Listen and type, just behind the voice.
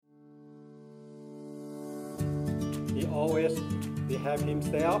always, we have him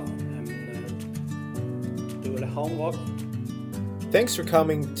stay up and do the homework. Thanks for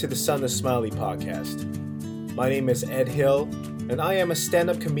coming to the Son of Smiley podcast. My name is Ed Hill, and I am a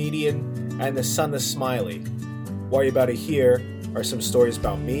stand-up comedian and the son of Smiley. What you're about to hear are some stories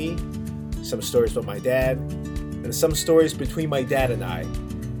about me, some stories about my dad, and some stories between my dad and I.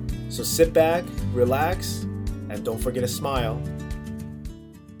 So sit back, relax, and don't forget to smile.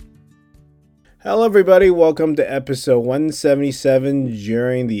 Hello everybody, welcome to episode 177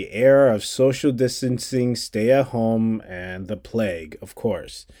 during the era of social distancing, stay at home, and the plague, of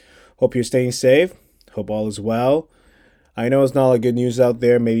course. Hope you're staying safe, hope all is well. I know it's not a lot of good news out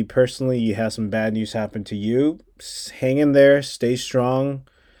there, maybe personally you have some bad news happen to you. Hang in there, stay strong,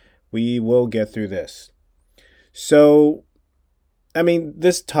 we will get through this. So,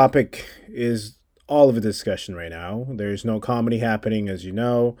 this topic is all of a discussion right now. There's no comedy happening, as you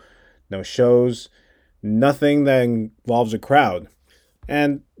know. No shows, nothing that involves a crowd.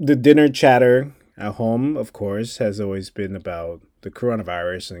 And the dinner chatter at home, of course, has always been about the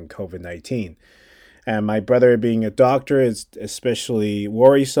coronavirus and COVID-19. And my brother being a doctor is especially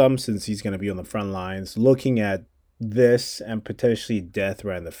worrisome since he's going to be on the front lines looking at this and potentially death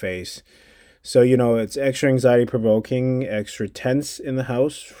right in the face. So, it's extra anxiety provoking, extra tense in the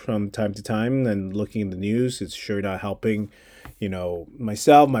house from time to time. And looking at the news, it's sure not helping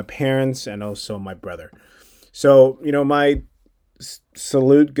myself, my parents, and also my brother. So, my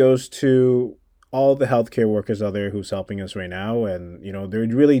salute goes to all the healthcare workers out there who's helping us right now. And, they're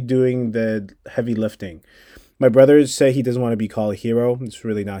really doing the heavy lifting. My brother said he doesn't want to be called a hero. It's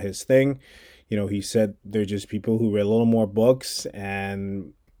really not his thing. He said they're just people who read a little more books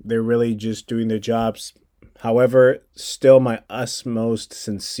and they're really just doing their jobs. However, still my utmost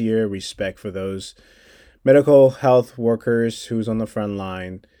sincere respect for those medical health workers who's on the front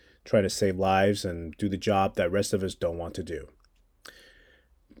line trying to save lives and do the job that rest of us don't want to do.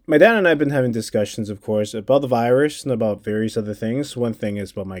 My dad and I have been having discussions, of course, about the virus and about various other things. One thing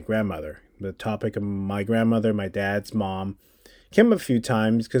is about my grandmother. The topic of my grandmother, my dad's mom, came up a few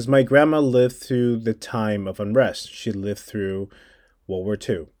times because my grandma lived through the time of unrest. She lived through World War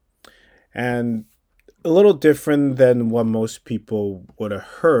II. And a little different than what most people would have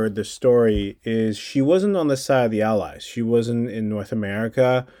heard, the story is she wasn't on the side of the Allies. She wasn't in North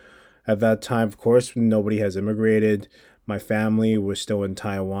America. At that time, of course, nobody has immigrated. My family was still in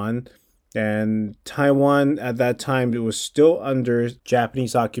Taiwan. And Taiwan, at that time, it was still under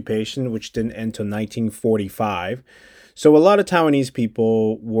Japanese occupation, which didn't end until 1945. So a lot of Taiwanese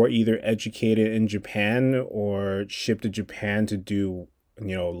people were either educated in Japan or shipped to Japan to do,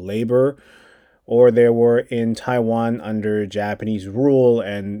 labor, or they were in Taiwan under Japanese rule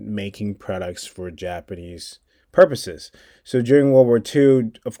and making products for Japanese purposes. So during World War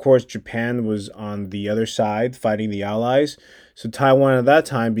II, of course, Japan was on the other side fighting the Allies. So Taiwan at that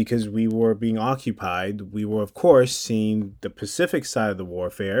time, because we were being occupied, we were, of course, seeing the Pacific side of the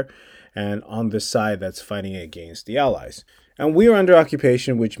warfare and on the side that's fighting against the Allies. And we were under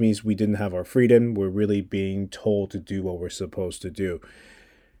occupation, which means we didn't have our freedom. We're really being told to do what we're supposed to do.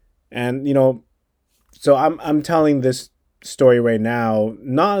 And, so I'm telling this story right now,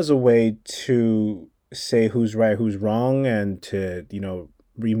 not as a way to say who's right, who's wrong, and to,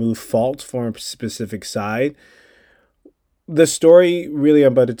 remove fault from a specific side. The story really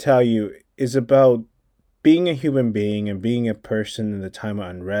I'm about to tell you is about being a human being and being a person in the time of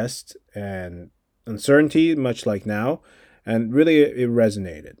unrest and uncertainty, much like now, and really it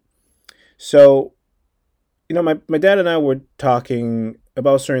resonated. So, my dad and I were talking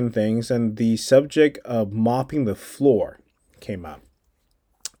about certain things, and the subject of mopping the floor came up.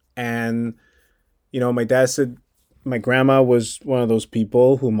 And, my dad said my grandma was one of those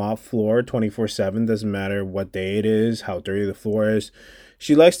people who mop floor 24/7, doesn't matter what day it is, how dirty the floor is.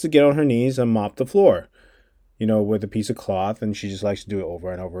 She likes to get on her knees and mop the floor, with a piece of cloth, and she just likes to do it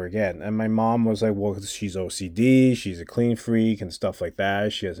over and over again. And my mom was like, well, she's OCD, she's a clean freak and stuff like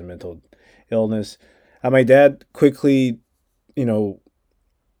that. She has a mental illness. And my dad quickly,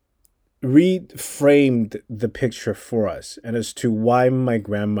 reframed the picture for us and as to why my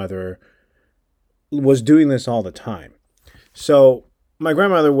grandmother was doing this all the time. So my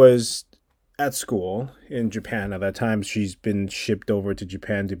grandmother was at school in Japan at that time. She's been shipped over to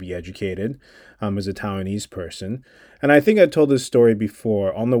Japan to be educated as a Taiwanese person. And I think I told this story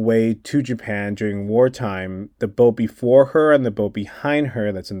before. On the way to Japan during wartime, the boat before her and the boat behind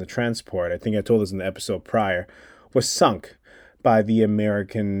her that's in the transport, I think I told this in the episode prior, was sunk by the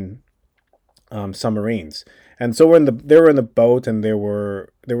American submarines. And so they were in the boat and they were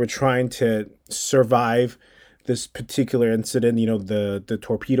trying to survive this particular incident. The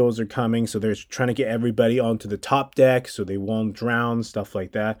torpedoes are coming, so they're trying to get everybody onto the top deck so they won't drown, stuff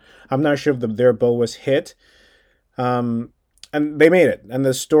like that. I'm not sure if their boat was hit. And they made it. And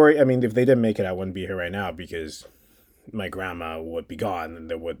the story, I mean, if they didn't make it, I wouldn't be here right now because my grandma would be gone and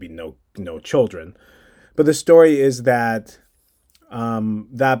there would be no children. But the story is that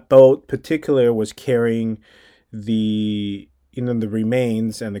that boat particular was carrying the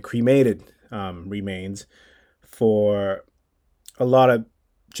remains and the cremated remains for a lot of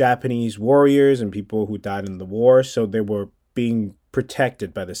Japanese warriors and people who died in the war. So they were being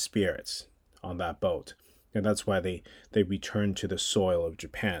protected by the spirits on that boat. And that's why they returned to the soil of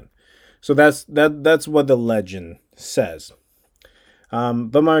Japan. So that's what the legend says.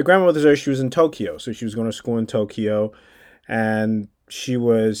 But my grandmother's there, she was in Tokyo. So she was going to school in Tokyo. And she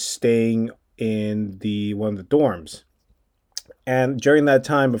was staying in one of the dorms. And during that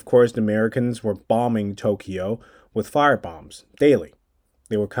time, of course, the Americans were bombing Tokyo with firebombs daily.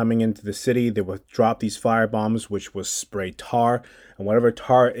 They were coming into the city. They would drop these firebombs, which was spray tar. And whatever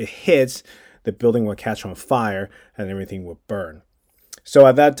tar it hits, the building would catch on fire and everything would burn. So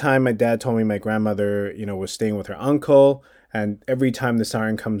at that time, my dad told me my grandmother, was staying with her uncle. And every time the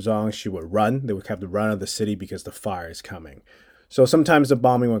siren comes on, she would run. They would have to run out of the city because the fire is coming. So sometimes the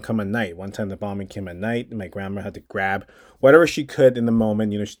bombing would come at night. One time the bombing came at night, and my grandma had to grab whatever she could in the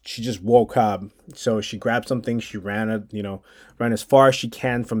moment. She just woke up. So she grabbed something. She ran as far as she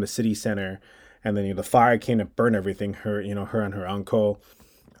can from the city center. And then, the fire came to burn everything. Her and her uncle,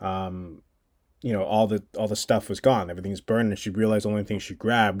 all the stuff was gone. Everything's burned. And she realized the only thing she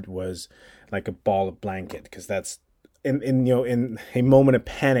grabbed was like a ball of blanket, because that's in a moment of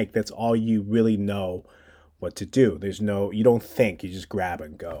panic, that's all you really know what to do. You don't think, you just grab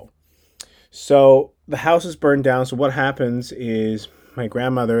and go. So the house is burned down. So what happens is my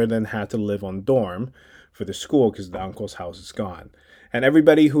grandmother then had to live on dorm for the school because the uncle's house is gone. And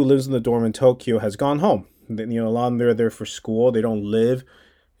everybody who lives in the dorm in Tokyo has gone home. A lot of them are there for school. They don't live,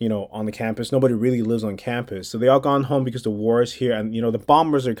 on the campus. Nobody really lives on campus. So they all gone home because the war is here and, the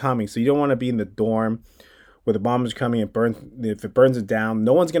bombers are coming. So you don't want to be in the dorm where the bombers are coming and if it burns it down,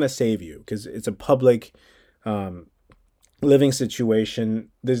 no one's going to save you because it's a public living situation.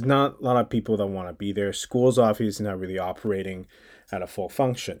 There's not a lot of people that want to be there. School's obviously not really operating at a full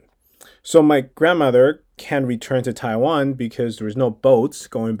function. So my grandmother can return to Taiwan because there was no boats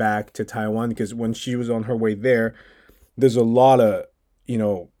going back to Taiwan, because when she was on her way there's a lot of,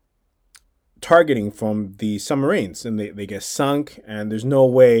 targeting from the submarines, and they get sunk, and there's no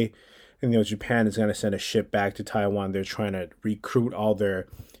way, Japan is going to send a ship back to Taiwan. They're trying to recruit all their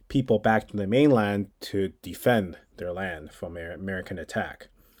people back to the mainland to defend their land from American attack.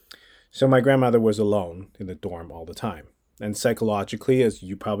 So my grandmother was alone in the dorm all the time. And psychologically, as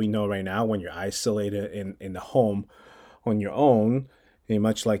you probably know right now, when you're isolated in the home on your own,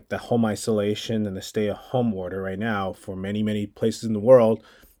 much like the home isolation and the stay-at-home order right now for many, many places in the world,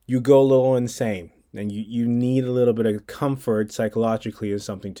 you go a little insane. And you need a little bit of comfort psychologically as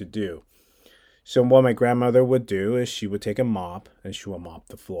something to do. So what my grandmother would do is she would take a mop and she would mop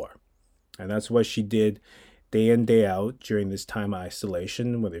the floor. And that's what she did day in, day out during this time of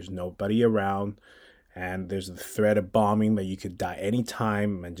isolation where there's nobody around and there's the threat of bombing that you could die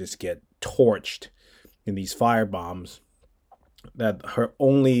anytime and just get torched in these fire bombs. That her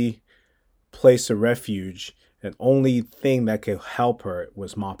only place of refuge and only thing that could help her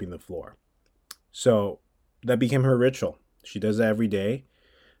was mopping the floor. So that became her ritual. She does that every day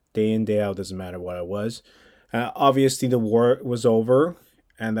in, day out, doesn't matter what it was. Obviously, the war was over,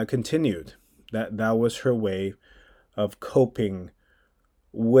 and that continued. That was her way of coping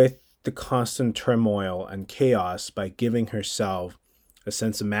with the constant turmoil and chaos by giving herself a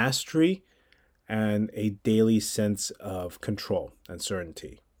sense of mastery and a daily sense of control and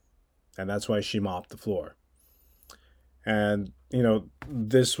certainty. And that's why she mopped the floor. And,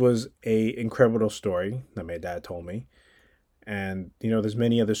 this was a incredible story that my dad told me. And, there's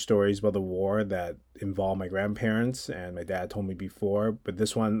many other stories about the war that involve my grandparents and my dad told me before, but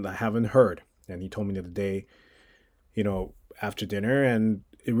this one I haven't heard. And he told me the other day, after dinner, and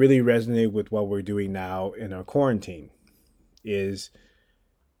it really resonated with what we're doing now in our quarantine, is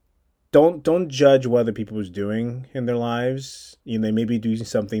don't judge what other people is doing in their lives. They may be doing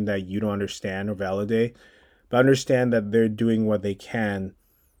something that you don't understand or validate, but understand that they're doing what they can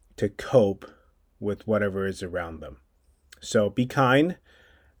to cope with whatever is around them. So be kind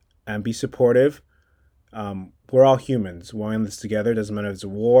and be supportive. We're all humans. We're in this together. It doesn't matter if it's a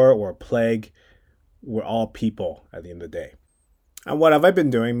war or a plague. We're all people at the end of the day. And what have I been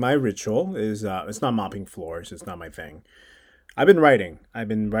doing? My ritual is, it's not mopping floors. It's not my thing. I've been writing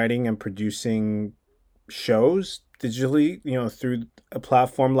and producing shows digitally, through a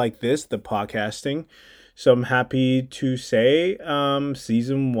platform like this, the podcasting. So I'm happy to say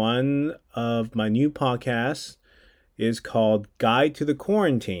season 1 of my new podcast is called Guide to the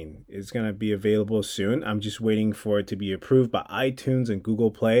Quarantine. It's going to be available soon. I'm just waiting for it to be approved by iTunes and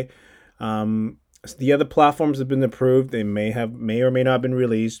Google Play. The other platforms have been approved. They may or may not have been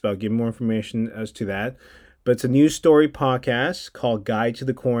released, but I'll give more information as to that. But it's a news story podcast called Guide to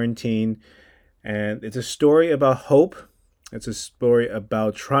the Quarantine. And it's a story about hope. It's a story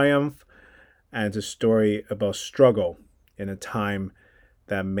about triumph. And it's a story about struggle in a time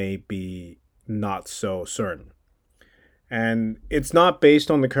that may be not so certain. And it's not based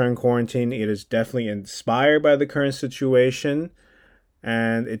on the current quarantine. It is definitely inspired by the current situation.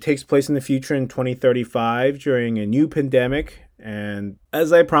 And it takes place in the future in 2035 during a new pandemic. And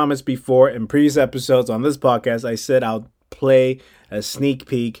as I promised before in previous episodes on this podcast, I said I'll play a sneak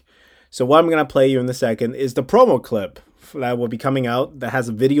peek. So what I'm going to play you in a second is the promo clip that will be coming out that has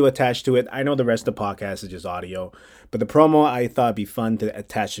a video attached to it. I know the rest of the podcast is just audio, but the promo, I thought it'd be fun to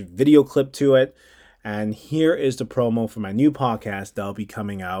attach a video clip to it. And here is the promo for my new podcast that'll be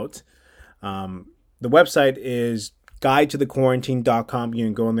coming out. The website is guidetothequarantine.com. You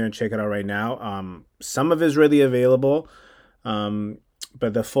can go in there and check it out right now. Some of it is really available,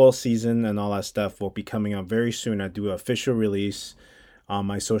 but the full season and all that stuff will be coming out very soon. I do an official release on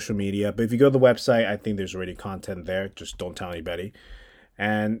my social media. But if you go to the website, I think there's already content there. Just don't tell anybody.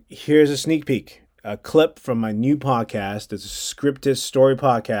 And here's a sneak peek, a clip from my new podcast. It's a scripted story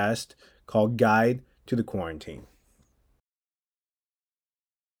podcast called Guide to the Quarantine.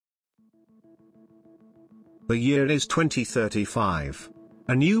 The year is 2035.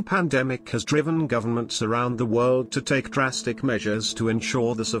 A new pandemic has driven governments around the world to take drastic measures to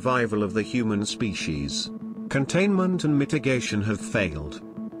ensure the survival of the human species. Containment and mitigation have failed.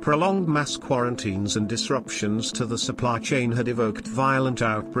 Prolonged mass quarantines and disruptions to the supply chain had evoked violent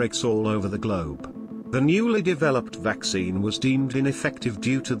outbreaks all over the globe. The newly developed vaccine was deemed ineffective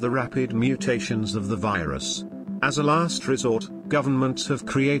due to the rapid mutations of the virus. As a last resort, governments have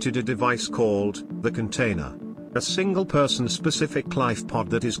created a device called the container. A single-person specific life pod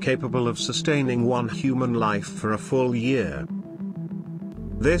that is capable of sustaining one human life for a full year.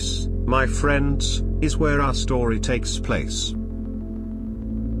 This, my friends, is where our story takes place.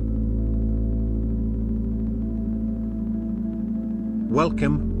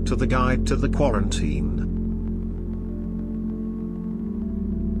 Welcome to the Guide to the Quarantine.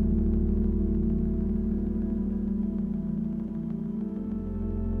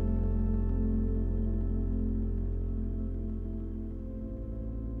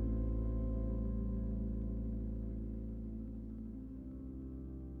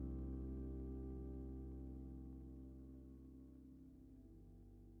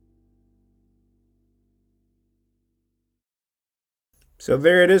 So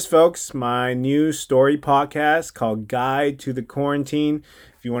there it is, folks. My new story podcast called Guide to the Quarantine.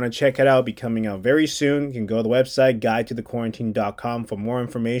 If you want to check it out, it'll be coming out very soon. You can go to the website, guidetothequarantine.com, for more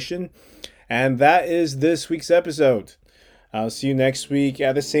information. And that is this week's episode. I'll see you next week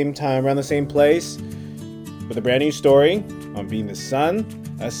at the same time, around the same place, with a brand new story on being the son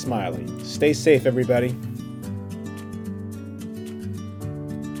of Smiley. Stay safe, everybody.